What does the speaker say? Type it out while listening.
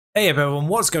Hey everyone,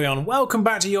 what's going on? Welcome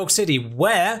back to York City,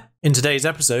 where, in today's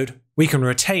episode, we can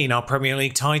retain our Premier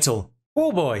League title.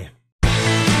 Oh boy.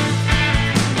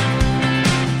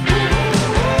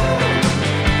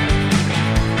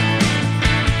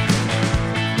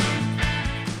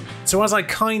 So as I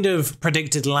kind of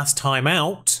predicted last time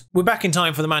out, we're back in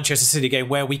time for the Manchester City game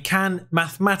where we can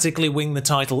mathematically win the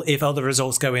title if other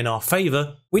results go in our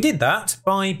favour. We did that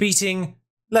by beating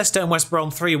Leicester and West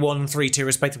Brom 3-1 and 3-2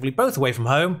 respectively, both away from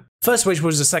home. First of which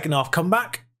was a second half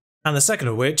comeback, and the second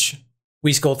of which,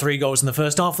 we scored 3 goals in the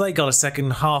first half. They got a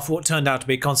second half, what turned out to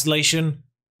be a consolation.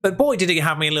 But boy, did it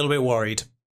have me a little bit worried.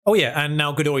 Oh yeah, and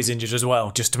now Godoy's injured as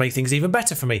well, just to make things even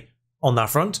better for me on that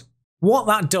front. What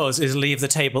that does is leave the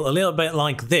table a little bit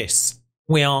like this.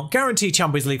 We are guaranteed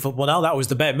Champions League football now. That was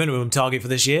the bare minimum target for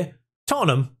this year.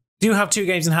 Tottenham do have 2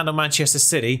 games in hand on Manchester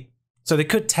City, so they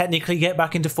could technically get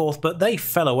back into 4th, but they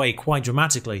fell away quite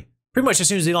dramatically. Pretty much as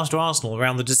soon as they lost to Arsenal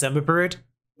around the December period.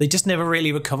 They just never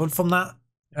really recovered from that.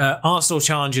 Arsenal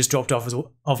challenges dropped off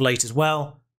of late as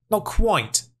well. Not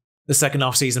quite the second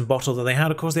half season bottle that they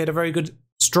had. Of course, they had a very good,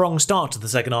 strong start to the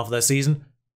second half of their season,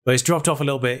 but it's dropped off a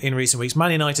little bit in recent weeks.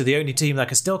 Man United, the only team that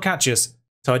can still catch us.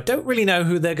 So I don't really know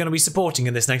who they're going to be supporting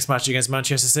in this next match against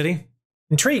Manchester City.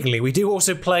 Intriguingly, we do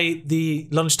also play the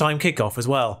lunchtime kickoff as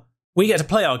well. We get to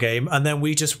play our game, and then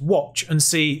we just watch and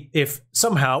see if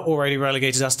somehow already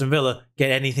relegated Aston Villa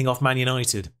get anything off Man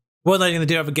United. Well, they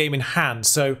do have a game in hand,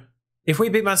 so if we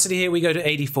beat Man City here, we go to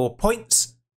 84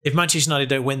 points. If Manchester United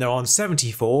don't win, they're on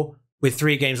 74 with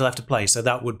 3 games left to play, so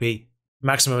that would be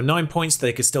maximum of 9 points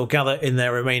they could still gather in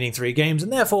their remaining 3 games,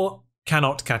 and therefore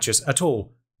cannot catch us at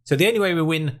all. So the only way we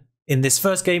win in this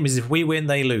first game is if we win,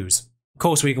 they lose. Of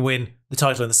course, we can win the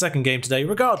title in the second game today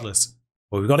regardless,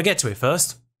 but we've got to get to it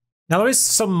first. Now, there is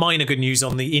some minor good news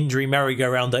on the injury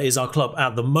merry-go-round that is our club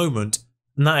at the moment,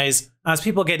 and that is, as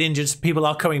people get injured, people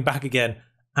are coming back again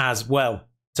as well.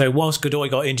 So whilst Godoy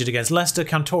got injured against Leicester,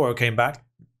 Cantoro came back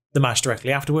the match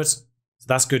directly afterwards, so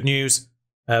that's good news.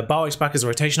 Barwick's back as a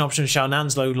rotation option,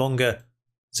 Xiaonan's no longer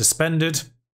suspended,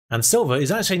 and Silva is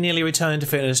actually nearly returning to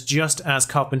fitness just as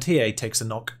Carpentier takes a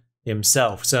knock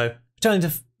himself. So, returning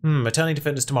to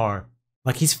fitness tomorrow.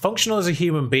 Like, he's functional as a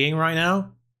human being right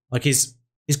now. Like, his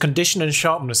condition and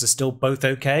sharpness are still both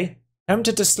okay.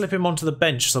 Tempted to slip him onto the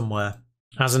bench somewhere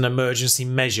as an emergency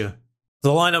measure. The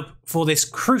lineup for this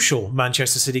crucial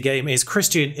Manchester City game is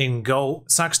Christian in goal,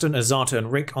 Saxton, Azata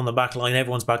and Rick on the back line.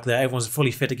 Everyone's back there. Everyone's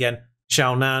fully fit again.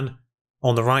 Xiaonan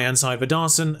on the right-hand side,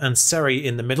 Vidarson and Seri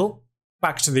in the middle.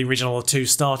 Back to the original 2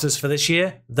 starters for this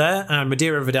year there, and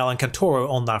Madeira, Vidal and Cantoro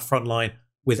on that front line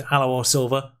with Alao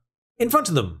Silva in front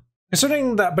of them.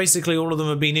 Considering that basically all of them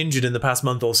have been injured in the past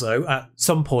month or so, at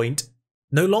some point,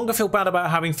 no longer feel bad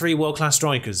about having 3 world-class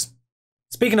strikers.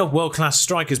 Speaking of world-class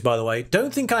strikers, by the way,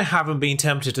 don't think I haven't been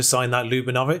tempted to sign that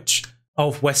Ljubanovic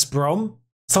of West Brom.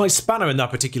 Slight spanner in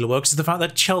that particular works is the fact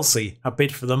that Chelsea have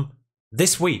bid for them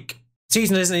this week.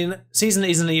 Season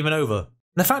isn't even over. And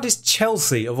the fact is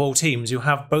Chelsea, of all teams, who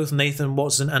have both Nathan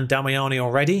Watson and Damiani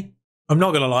already. I'm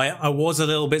not going to lie, I was a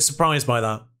little bit surprised by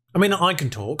that. I mean, I can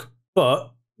talk,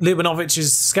 but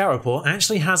Ljubanovic's scout report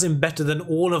actually has him better than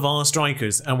all of our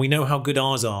strikers, and we know how good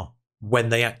ours are when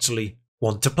they actually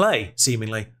want to play,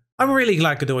 seemingly. I'm really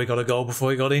glad Godoy got a goal before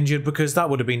he got injured, because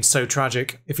that would have been so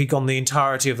tragic if he'd gone the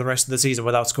entirety of the rest of the season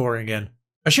without scoring again.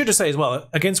 I should just say as well,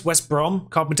 against West Brom,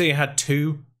 Carpentier had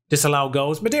 2 disallowed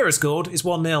goals. Madeira scored, it's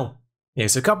 1-0. Yeah,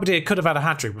 so Carpentier could have had a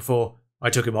hat-trick before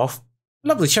I took him off.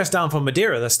 Lovely chest down from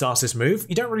Madeira that starts this move.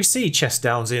 You don't really see chest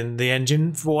downs in the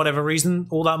engine for whatever reason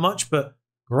all that much, but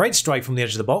great strike from the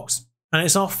edge of the box. And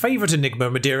it's our favourite enigma,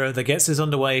 Madeira, that gets us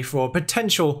underway for a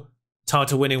potential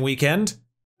title-winning weekend.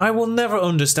 I will never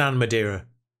understand Madeira.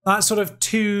 That sort of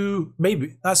 2-year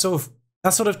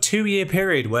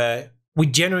period where we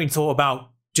genuinely thought about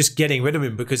just getting rid of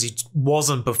him because he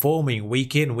wasn't performing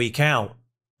week in, week out.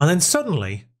 And then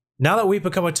suddenly, now that we've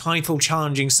become a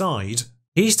title-challenging side,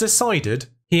 he's decided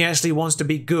he actually wants to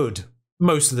be good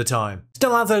most of the time.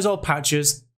 Still have those old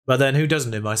patches, but then who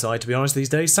doesn't in my side, to be honest, these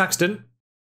days? Saxton.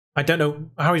 I don't know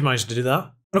how he's managed to do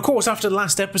that. And of course, after the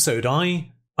last episode,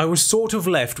 I was sort of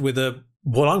left with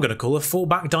what I'm going to call a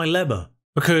fullback dilemma.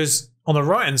 Because on the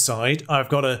right-hand side, I've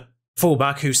got a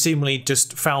fullback who seemingly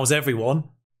just fouls everyone.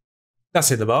 That's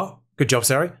hit the bar. Good job,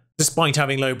 Seri. Despite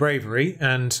having low bravery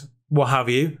and what have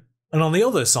you. And on the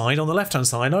other side, on the left-hand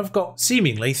side, I've got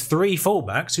seemingly 3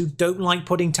 fullbacks who don't like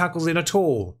putting tackles in at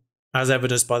all, as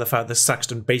evidenced by the fact that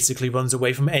Saxton basically runs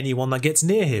away from anyone that gets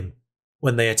near him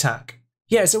when they attack.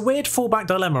 Yeah, it's a weird fullback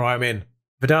dilemma I'm in.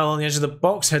 Vidal on the edge of the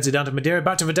box, heads it down to Madeira,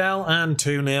 back to Vidal, and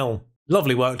 2-0.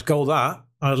 Lovely worked goal that.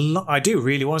 I do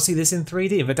really want to see this in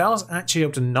 3D. Vidal's actually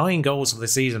up to 9 goals for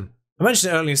this season. I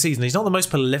mentioned it earlier in the season, he's not the most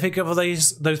prolific of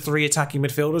those 3 attacking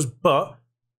midfielders, but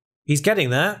he's getting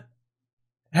there.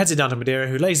 Heads it down to Madeira,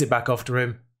 who lays it back after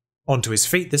him, onto his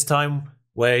feet this time,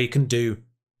 where he can do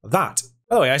that.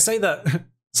 By the way, I say that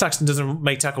Saxton doesn't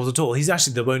make tackles at all. He's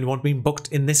actually the only one being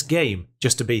booked in this game,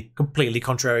 just to be completely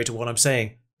contrary to what I'm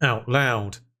saying out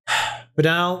loud.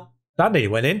 Vidal, that nearly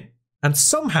went in. And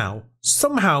somehow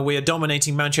we are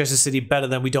dominating Manchester City better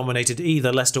than we dominated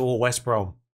either Leicester or West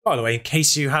Brom. By the way, in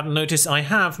case you hadn't noticed, I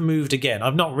have moved again.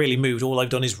 I've not really moved, all I've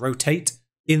done is rotate,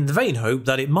 in the vain hope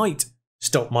that it might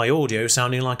stop my audio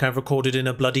sounding like I've recorded in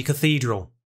a bloody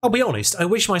cathedral. I'll be honest, I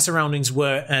wish my surroundings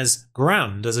were as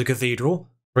grand as a cathedral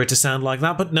for it to sound like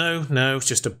that, but no, it's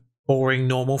just a boring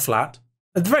normal flat.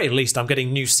 At the very least, I'm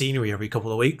getting new scenery every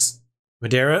couple of weeks.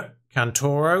 Madeira,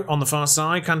 Cantoro on the far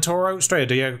side. Cantoro straight at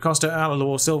Diego Costa.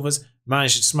 Alalor Silvers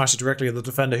managed to smash it directly at the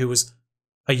defender who was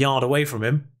a yard away from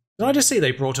him. Did I just see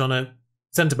they brought on a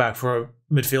centre-back for a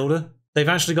midfielder? They've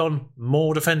actually gone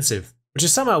more defensive, which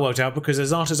has somehow worked out because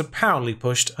Azarta's apparently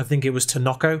pushed, I think it was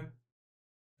Tanoko.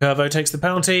 Curvo takes the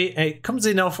penalty. It comes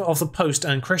in off the post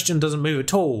and Christian doesn't move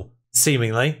at all,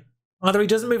 seemingly. Either he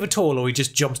doesn't move at all or he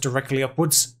just jumps directly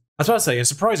upwards. I was about to say, it's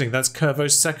surprising that's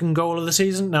Curvo's 2nd goal of the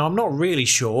season. Now, I'm not really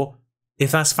sure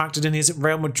if that's factored in his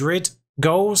Real Madrid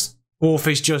goals or if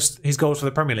it's just his goals for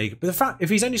the Premier League. But the fact,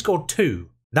 if he's only scored 2,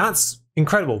 that's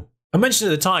incredible. I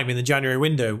mentioned at the time in the January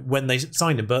window when they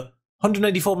signed him, but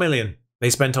 184 million they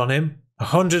spent on him.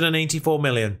 184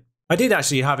 million. I did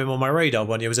actually have him on my radar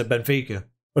when he was at Benfica.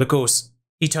 But of course,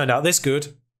 he turned out this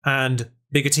good, and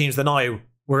bigger teams than I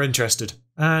were interested.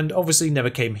 And obviously never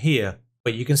came here.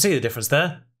 But you can see the difference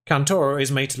there. Cantoro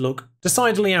is made to look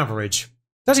decidedly average.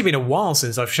 It's actually been a while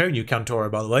since I've shown you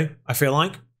Cantoro, by the way, I feel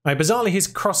like. Bizarrely, his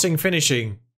crossing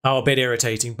finishing are a bit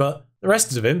irritating, but the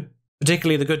rest of him,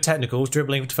 particularly the good technicals,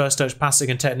 dribbling, first touch,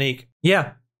 passing and technique,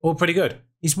 yeah, all pretty good.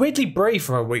 He's weirdly brave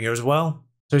for a winger as well.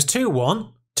 So it's 2-1.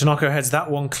 Tanoko heads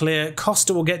that one clear.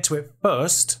 Costa will get to it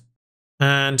first.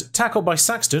 And tackled by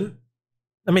Saxton.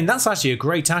 I mean, that's actually a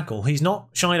great tackle. He's not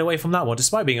shying away from that one,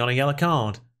 despite being on a yellow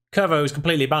card. Curvo is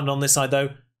completely abandoned on this side, though,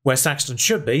 where Saxton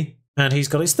should be. And he's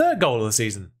got his 3rd goal of the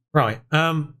season. Right.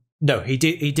 No, he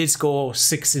did score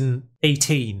 6 in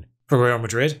 18 for Real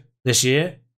Madrid this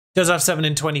year. Does have 7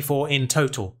 in 24 in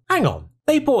total. Hang on.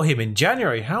 They bought him in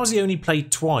January. How has he only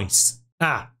played twice?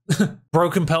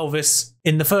 Broken pelvis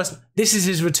in the first. This is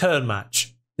his return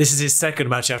match. This is his 2nd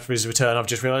match after his return. I've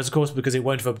just realised, of course, because it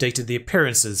won't have updated the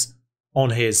appearances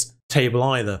on his table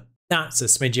either. That's a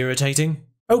smidge irritating.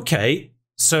 Okay,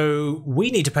 so we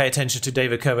need to pay attention to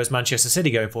David Curvo's Manchester City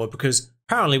going forward because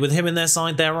apparently with him in their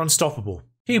side, they're unstoppable. A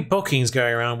few bookings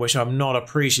going around which I'm not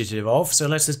appreciative of, so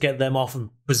let's just get them off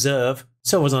and preserve.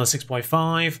 Silver's on a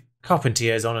 6.5.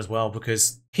 Carpentier's on as well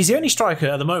because he's the only striker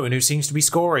at the moment who seems to be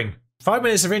scoring. 5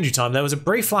 minutes of injury time, there was a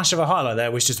brief flash of a highlight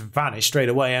there which just vanished straight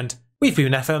away, and we've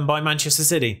been FM'd by Manchester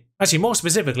City. Actually, more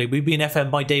specifically, we've been FM'd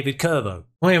by David Curvo.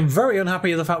 I am very unhappy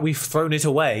with the fact we've thrown it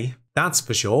away, that's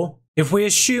for sure. If we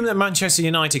assume that Manchester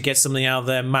United gets something out of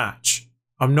their match,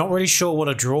 I'm not really sure what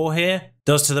a draw here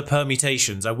does to the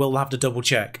permutations. I will have to double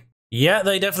check. Yeah,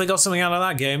 they definitely got something out of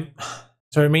that game.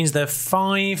 So it means they're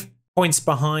 5 points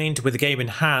behind with the game in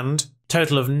hand.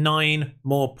 Total of 9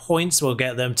 more points will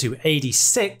get them to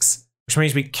 86, which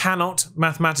means we cannot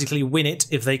mathematically win it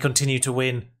if they continue to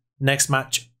win next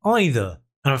match either.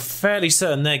 And I'm fairly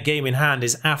certain their game in hand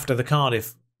is after the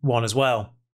Cardiff one as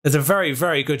well. There's a very,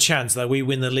 very good chance that we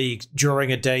win the league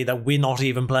during a day that we're not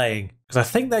even playing. Because I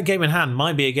think their game in hand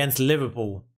might be against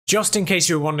Liverpool. Just in case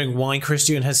you're wondering why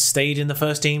Christian has stayed in the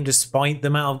first team despite the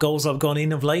amount of goals I've gone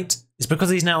in of late, it's because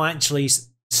he's now actually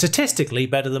statistically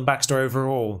better than Baxter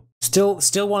overall.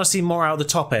 Still want to see more out of the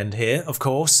top end here, of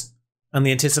course, and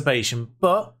the anticipation,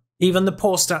 but even the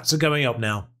poor stats are going up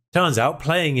now. Turns out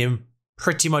playing him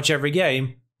pretty much every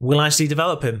game will actually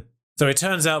develop him. So it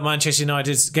turns out Manchester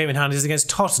United's game in hand is against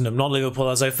Tottenham, not Liverpool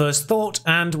as I first thought,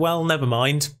 and well, never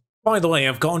mind. By the way,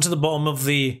 I've gotten to the bottom of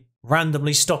the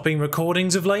randomly stopping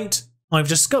recordings of late. I've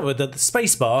discovered that the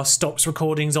spacebar stops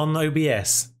recordings on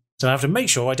OBS, so I have to make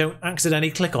sure I don't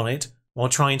accidentally click on it while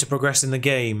trying to progress in the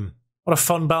game. What a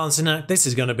fun balancing act this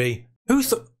is going to be.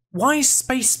 Why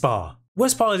spacebar?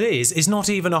 Worst part of it is not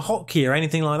even a hotkey or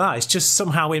anything like that. It's just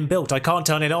somehow inbuilt. I can't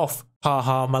turn it off. Ha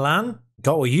ha, Milan.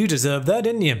 Got what you deserved there,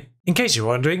 didn't you? In case you're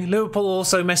wondering, Liverpool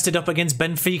also messed it up against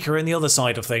Benfica in the other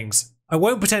side of things. I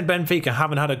won't pretend Benfica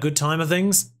haven't had a good time of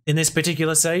things in this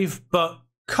particular save, but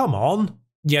come on.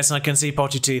 Yes, I can see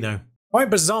Pochettino.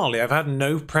 Quite bizarrely, I've had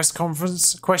no press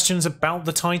conference questions about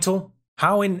the title.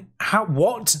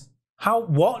 What?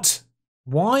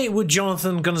 Why would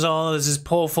Jonathan Gonzalez's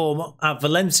poor form at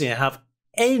Valencia have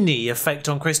any effect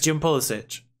on Christian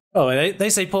Pulisic? Oh, they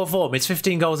say poor form. It's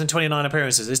 15 goals in 29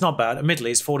 appearances. It's not bad.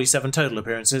 Admittedly, it's 47 total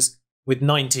appearances with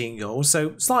 19 goals,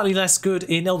 so slightly less good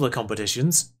in other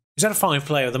competitions. He's had 5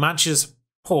 player of the matches.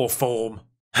 Poor form.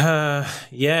 Yeah,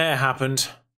 it happened.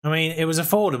 I mean, it was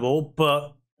affordable,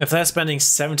 but if they're spending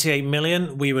 78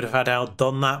 million, we would have had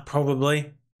outdone that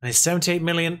probably. And is 78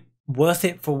 million worth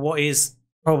it for what is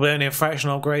probably only a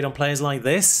fractional upgrade on players like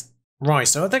this? Right,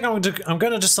 so I think I'm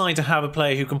going to decide to have a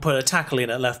player who can put a tackle in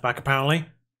at left back apparently.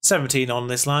 17 on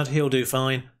this lad, he'll do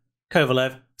fine.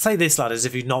 Kovalev, say this lad as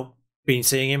if you've not been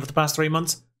seeing him for the past 3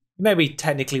 months. He may be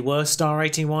technically worse star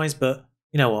rating wise, but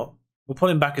you know what? We'll put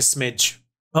him back a smidge.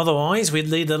 Otherwise, we'd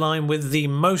lead the line with the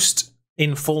most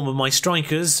in form of my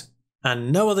strikers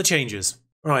and no other changes.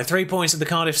 Right, 3 points at the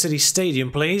Cardiff City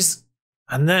Stadium, please.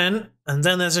 And then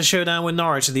there's a showdown with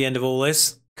Norwich at the end of all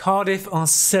this. Cardiff are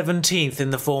 17th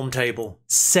in the form table.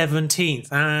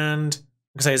 17th. And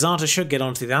I say Zata should get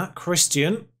onto that.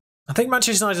 Christian. I think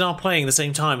Manchester United are playing the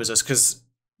same time as us because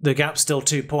the gap's still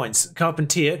 2 points.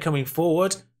 Carpentier coming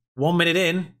forward. 1 minute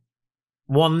in.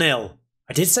 1-0.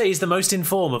 I did say he's the most in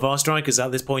form of our strikers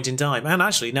at this point in time. And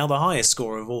actually now the highest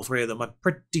scorer of all 3 of them. I'm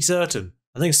pretty certain.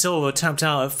 I think Silva tapped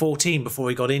out at 14 before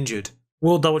he got injured.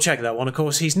 We'll double check that one, of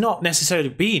course. He's not necessarily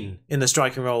been in the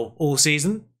striking role all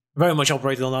season. Very much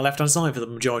operated on that left-hand side for the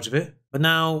majority of it. But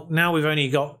now we've only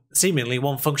got seemingly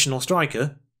one functional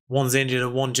striker. One's injured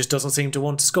and one just doesn't seem to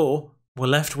want to score. We're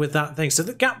left with that thing. So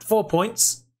the gap 4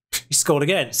 points. He scored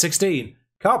again. 16.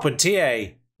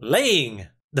 Carpentier laying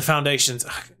the foundations.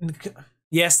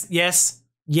 Yes,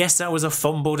 that was a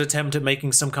fumbled attempt at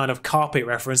making some kind of carpet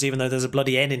reference, even though there's a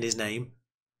bloody N in his name.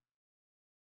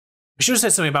 I should have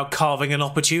said something about carving an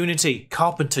opportunity.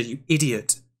 Carpenter, you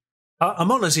idiot.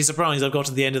 I'm honestly surprised I've got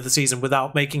to the end of the season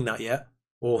without making that yet.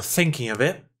 Or thinking of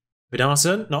it.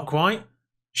 Vidarson, not quite.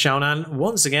 Shaunan,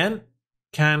 once again,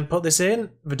 can put this in.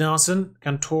 Vidarson,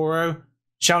 Cantoro.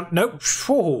 Nope.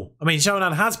 I mean,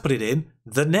 Shaunan has put it in.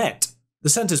 The net. The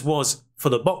centres was for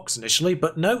the box initially,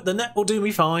 but no, the net will do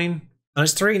me fine. And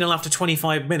it's 3-0 after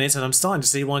 25 minutes, and I'm starting to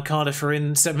see why Cardiff are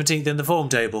in 17th in the form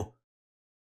table.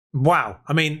 Wow.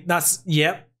 I mean, that's,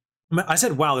 yep. I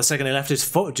said wow the second he left his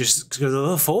foot, just because of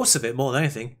the force of it more than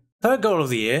anything. 3rd goal of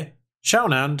the year.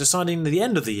 Shaunan deciding at the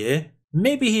end of the year,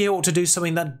 maybe he ought to do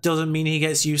something that doesn't mean he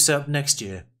gets usurped next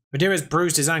year. Madeira's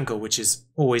bruised his ankle, which is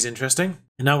always interesting.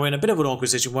 And now we're in a bit of an awkward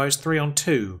situation where it's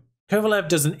 3-on-2. Kovalev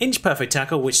does an inch-perfect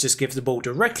tackle, which just gives the ball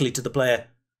directly to the player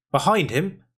behind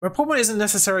him. The problem isn't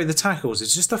necessarily the tackles,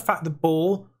 it's just the fact the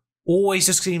ball always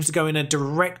just seems to go in a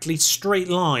directly straight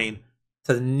line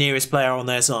to the nearest player on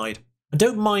their side. I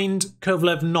don't mind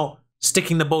Kovalev not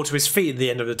sticking the ball to his feet at the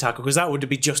end of the tackle, because that would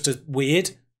be just as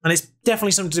weird. And it's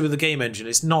definitely something to do with the game engine.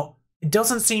 It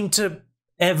doesn't seem to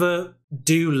ever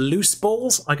do loose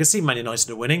balls. I can see Man United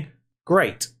are winning.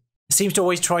 Great. It seems to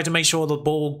always try to make sure the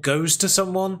ball goes to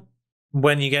someone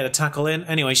when you get a tackle in.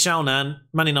 Anyway, Shaunan,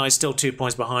 Man United still 2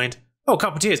 points behind. Oh,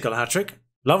 Carpentier's got a hat-trick.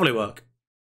 Lovely work.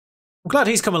 I'm glad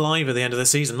he's come alive at the end of the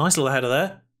season. Nice little header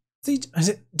there.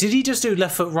 Did he just do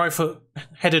left foot, right foot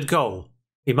headed goal?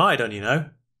 He might have done, you know.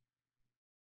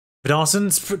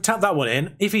 Vidarson, tap that one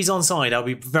in. If he's onside, I'll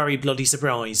be very bloody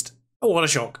surprised. Oh, what a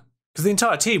shock. Because the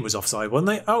entire team was offside, weren't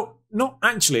they? Oh, not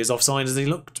actually as offside as they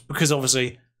looked, because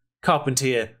obviously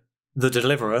Carpentier, the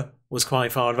deliverer, was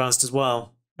quite far advanced as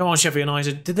well. Come on, Sheffield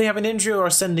United. Did they have an injury or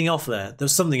a sending off there?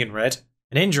 There's something in red.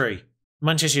 An injury.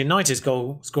 Manchester United's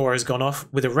goal scorer has gone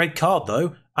off with a red card,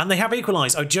 though, and they have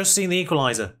equalised. I've just seen the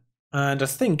equaliser. And I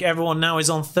think everyone now is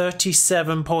on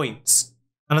 37 points.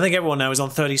 And I think everyone now is on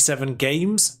 37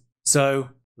 games. So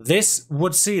this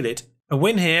would seal it. A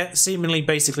win here, seemingly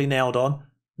basically nailed on.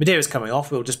 Madeira's coming off.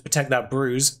 We'll just protect that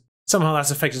bruise. Somehow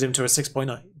that's affected him to a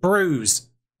 6.9. Bruise!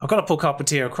 I've got to pull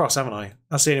Carpentier across, haven't I?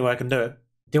 That's the only way I can do it.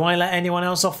 Do I let anyone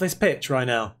else off this pitch right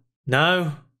now?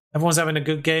 No. Everyone's having a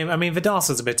good game. I mean,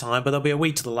 Vidarson's a bit tired, but there'll be a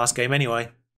week to the last game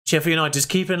anyway. Sheffield United, just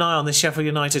keep an eye on this Sheffield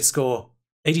United score.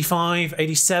 85,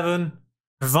 87.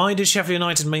 Provided Sheffield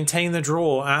United maintain the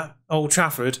draw at Old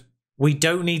Trafford, we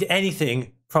don't need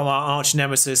anything from our arch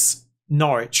nemesis,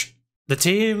 Norwich. The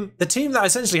team that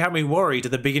essentially had me worried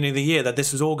at the beginning of the year that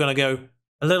this was all going to go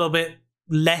a little bit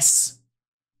less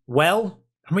well.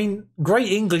 I mean,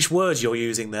 great English words you're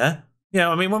using there. Yeah,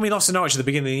 I mean, when we lost to Norwich at the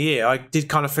beginning of the year, I did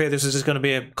kind of fear this was just going to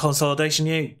be a consolidation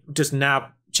year. Just nab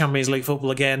Champions League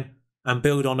football again and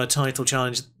build on a title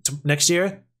challenge next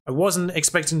year. I wasn't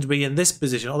expecting to be in this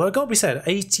position, although it got to be said,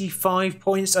 85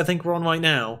 points I think we're on right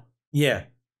now. Yeah.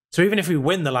 So even if we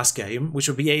win the last game, which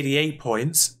would be 88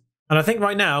 points, and I think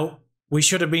right now we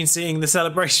should have been seeing the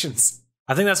celebrations.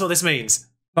 I think that's what this means.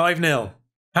 5-0.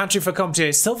 Hat-trick for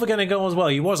Comtier. Still forgetting goal as well.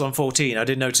 He was on 14. I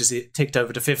did notice it ticked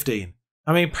over to 15.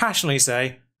 I mean, passionately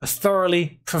say, a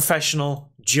thoroughly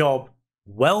professional job.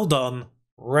 Well done.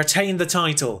 Retain the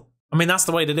title. I mean, that's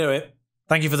the way to do it.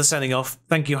 Thank you for the sending off.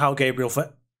 Thank you, Hal Gabriel,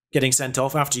 for getting sent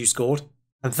off after you scored.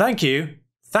 And thank you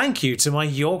to my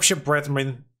Yorkshire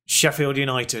brethren, Sheffield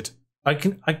United. I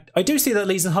do see that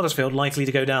Leeds and Huddersfield likely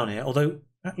to go down here, although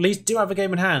Leeds do have a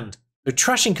game in hand. So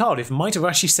trashing Cardiff might have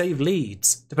actually saved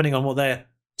Leeds, depending on what their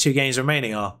 2 games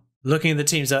remaining are. Looking at the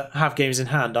teams that have games in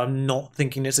hand, I'm not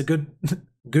thinking it's a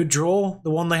good draw, the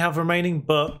one they have remaining,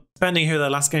 but depending who their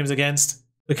last game's against,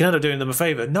 we can end up doing them a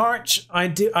favour. Norwich, I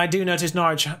do notice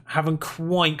Norwich haven't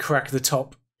quite cracked the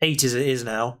top 8 as it is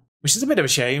now, which is a bit of a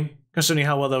shame, considering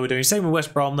how well they were doing. Same with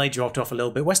West Brom, they dropped off a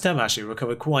little bit. West Ham actually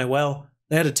recovered quite well.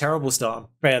 They had a terrible start, I'm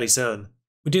fairly certain.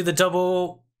 We do the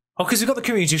double... Oh, because we've got the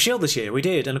Community Shield this year, we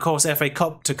did, and of course FA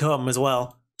Cup to come as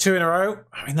well. 2 in a row,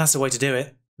 I mean that's the way to do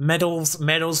it.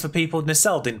 Medals for people.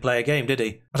 Nissel didn't play a game, did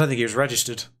he? I don't think he was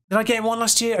registered. Did I get him one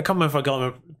last year? I can't remember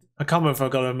if I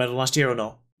got him a medal last year or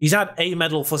not. He's had a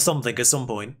medal for something at some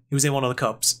point. He was in one of the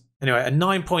cups. Anyway, a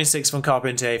 9.6 from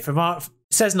Carpentier. It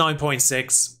says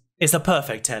 9.6. It's a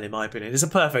perfect 10 in my opinion. It's a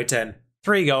perfect 10.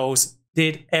 3 goals.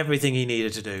 Did everything he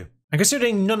needed to do. And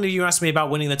considering none of you asked me about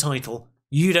winning the title,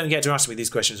 you don't get to ask me these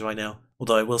questions right now,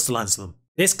 although I will still answer them.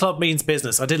 This club means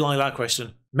business. I did like that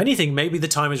question. Many think maybe the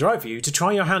time is right for you to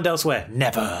try your hand elsewhere.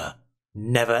 Never.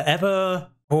 Never, ever.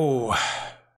 Oh,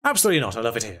 absolutely not. I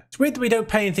love it here. It's weird that we don't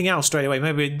pay anything else straight away.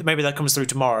 Maybe that comes through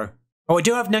tomorrow. Oh, I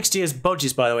do have next year's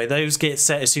budgets, by the way. Those get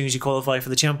set as soon as you qualify for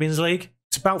the Champions League.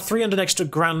 It's about 300 extra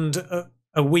grand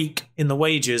a week in the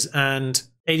wages and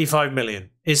 85 million.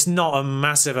 It's not a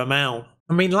massive amount.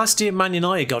 I mean, last year Man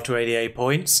United got to 88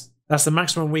 points. That's the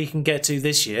maximum we can get to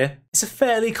this year. It's a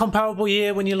fairly comparable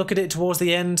year when you look at it towards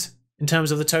the end in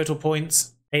terms of the total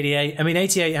points. 88. I mean,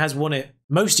 88 has won it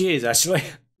most years, actually.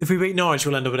 If we beat Norwich,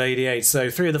 we'll end up at 88. So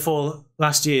 3 of the 4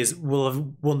 last years will have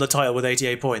won the title with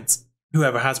 88 points.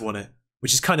 Whoever has won it,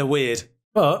 which is kind of weird.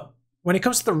 But when it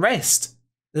comes to the rest,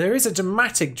 there is a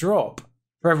dramatic drop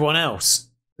for everyone else.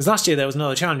 Because last year there was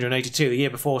another challenger in 82, the year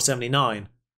before 79.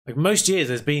 Like most years,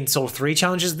 there's been sort of 3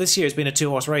 challenges. This year, it's been a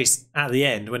 2-horse race at the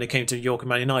end when it came to York and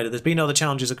Man United. There's been other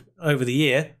challenges over the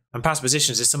year, and past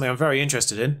positions is something I'm very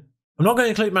interested in. I'm not going to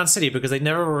include Man City because they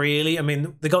never really... I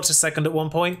mean, they got to second at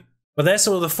one point, but they're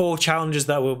sort of the 4 challengers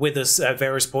that were with us at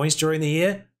various points during the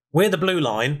year. We're the blue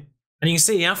line, and you can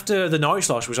see after the Norwich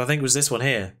loss, which I think was this one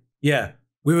here, yeah,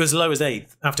 we were as low as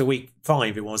 8th after week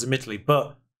 5, it was, admittedly,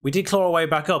 but we did claw our way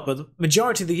back up. But the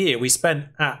majority of the year we spent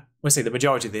at... Let's say the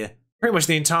majority of the year. Pretty much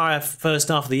the entire first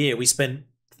half of the year, we spent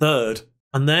 3rd.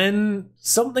 And then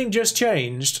something just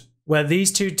changed where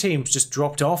these 2 teams just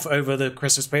dropped off over the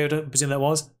Christmas period, I presume that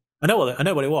was. I know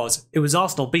what it was. It was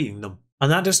Arsenal beating them.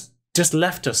 And that just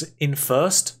left us in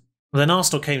 1st. And then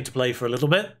Arsenal came to play for a little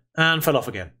bit and fell off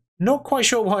again. Not quite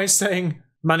sure why it's saying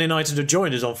Man United have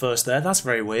joined us on 1st there. That's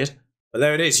very weird. But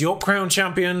there it is, York Crown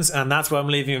champions. And that's where I'm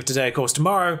leaving you for today. Of course,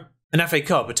 tomorrow, an FA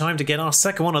Cup. A time to get our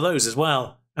second one of those as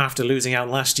well, after losing out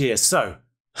last year. So,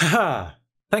 haha,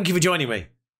 thank you for joining me.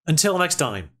 Until next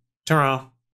time, ta-ra.